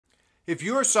If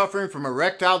you are suffering from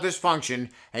erectile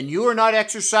dysfunction and you are not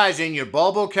exercising your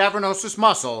bul-bo-cavern-o-sus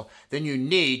muscle, then you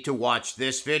need to watch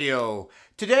this video.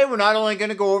 Today we're not only going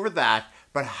to go over that,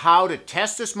 but how to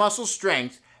test this muscle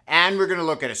strength, and we're going to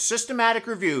look at a systematic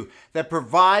review that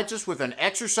provides us with an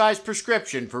exercise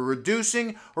prescription for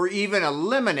reducing or even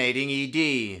eliminating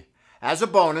ED. As a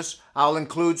bonus, I'll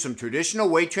include some traditional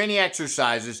weight training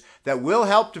exercises that will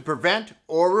help to prevent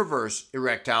or reverse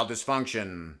erectile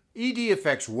dysfunction. ED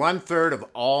affects 1/3 of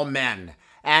all men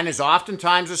and is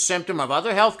oftentimes a symptom of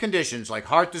other health conditions like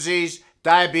heart disease,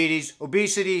 diabetes,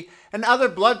 obesity, and other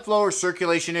blood flow or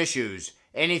circulation issues.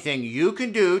 Anything you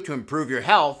can do to improve your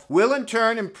health will in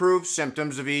turn improve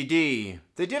symptoms of ED.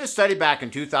 They did a study back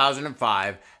in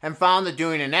 2005 and found that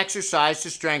doing an exercise to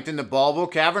strengthen the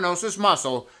bul-bo-cavern-o-sus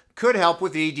muscle could help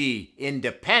with ED,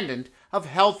 independent of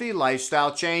healthy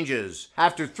lifestyle changes.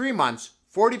 After 3 months,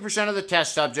 40% of the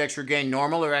test subjects regained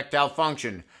normal erectile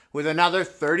function, with another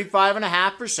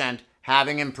 35.5%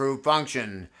 having improved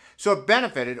function. So it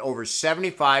benefited over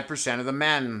 75% of the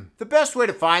men. The best way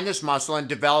to find this muscle and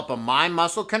develop a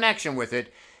mind-muscle connection with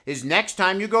it is next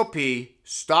time you go pee,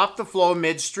 stop the flow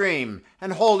midstream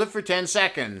and hold it for 10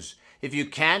 seconds. If you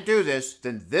can't do this,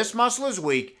 then this muscle is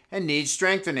weak and needs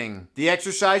strengthening. The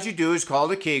exercise you do is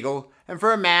called a Kegel, and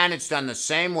for a man it's done the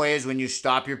same way as when you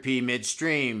stop your pee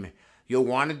midstream. You'll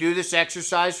want to do this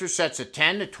exercise for sets of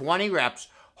 10 to 20 reps,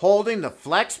 holding the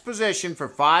flexed position for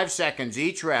 5 seconds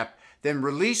each rep, then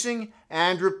releasing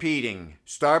and repeating.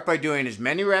 Start by doing as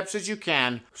many reps as you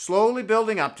can, slowly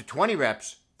building up to 20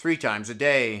 reps 3 times a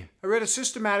day. I read a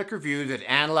systematic review that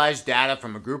analyzed data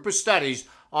from a group of studies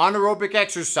on aerobic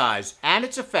exercise and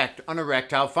its effect on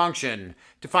erectile function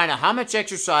to find out how much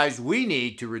exercise we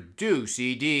need to reduce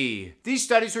ED. These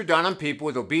studies were done on people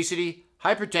with obesity,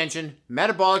 hypertension,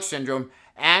 metabolic syndrome,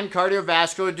 and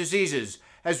cardiovascular diseases,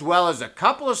 as well as a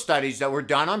couple of studies that were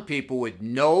done on people with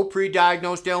no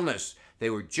pre-diagnosed illness.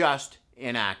 They were just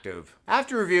inactive.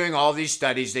 After reviewing all these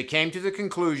studies, they came to the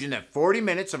conclusion that 40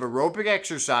 minutes of aerobic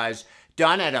exercise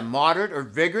done at a moderate or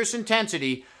vigorous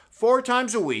intensity 4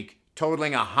 times a week,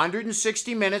 totaling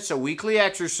 160 minutes of weekly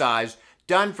exercise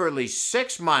done for at least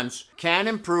 6 months, can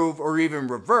improve or even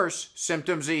reverse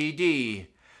symptoms of ED.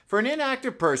 For an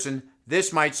inactive person,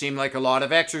 this might seem like a lot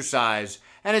of exercise,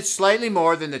 and it's slightly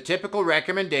more than the typical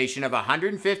recommendation of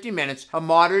 150 minutes of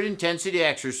moderate intensity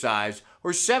exercise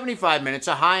or 75 minutes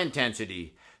of high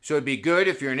intensity. So it'd be good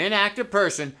if you're an inactive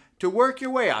person to work your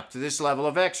way up to this level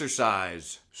of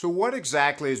exercise. So what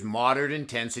exactly is moderate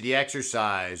intensity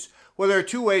exercise? Well, there are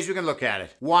 2 ways we can look at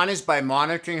it. One is by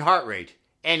monitoring heart rate.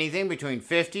 Anything between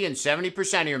 50 and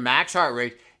 70% of your max heart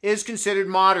rate is considered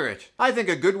moderate. I think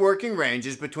a good working range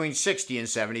is between 60 and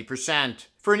 70%.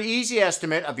 For an easy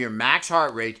estimate of your max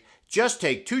heart rate, just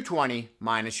take 220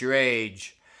 minus your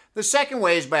age. The second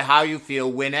way is by how you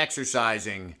feel when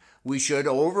exercising. We should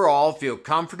overall feel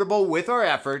comfortable with our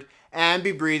effort and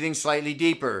be breathing slightly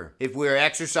deeper. If we're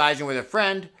exercising with a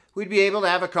friend, we'd be able to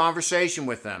have a conversation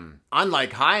with them.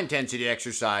 Unlike high intensity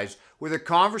exercise, where the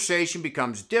conversation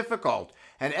becomes difficult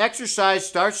and exercise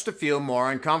starts to feel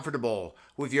more uncomfortable,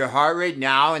 with your heart rate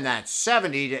now in that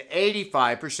 70 to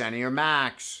 85% of your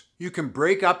max. You can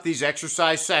break up these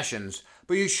exercise sessions,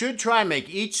 but you should try and make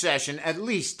each session at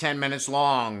least 10 minutes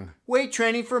long. Weight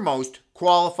training for most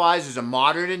qualifies as a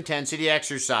moderate intensity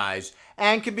exercise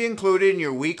and can be included in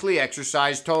your weekly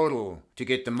exercise total. To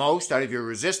get the most out of your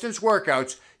resistance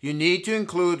workouts, you need to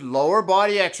include lower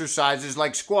body exercises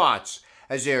like squats,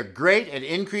 as they are great at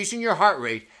increasing your heart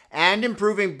rate and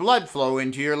improving blood flow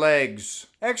into your legs.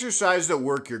 Exercises that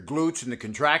work your glutes in the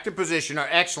contracted position are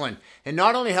excellent in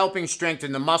not only helping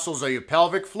strengthen the muscles of your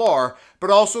pelvic floor, but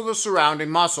also the surrounding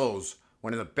muscles.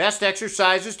 One of the best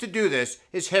exercises to do this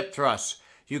is hip thrusts.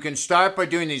 You can start by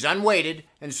doing these unweighted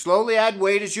and slowly add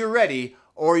weight as you're ready,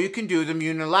 or you can do them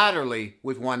unilaterally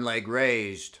with one leg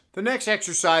raised. The next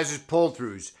exercise is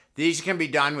pull-throughs. These can be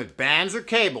done with bands or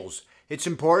cables. It's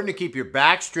important to keep your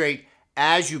back straight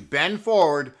as you bend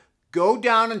forward. Go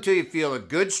down until you feel a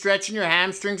good stretch in your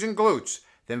hamstrings and glutes,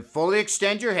 then fully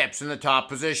extend your hips in the top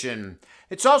position.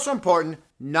 It's also important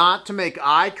not to make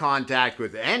eye contact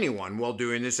with anyone while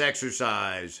doing this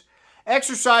exercise.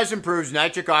 Exercise improves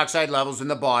nitric oxide levels in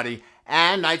the body,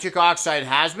 and nitric oxide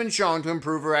has been shown to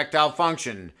improve erectile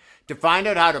function. To find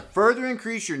out how to further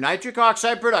increase your nitric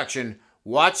oxide production,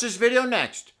 watch this video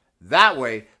next. That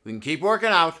way, we can keep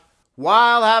working out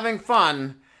while having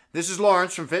fun. This is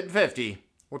Lawrence from Fit and 50.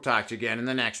 We'll talk to you again in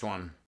the next one.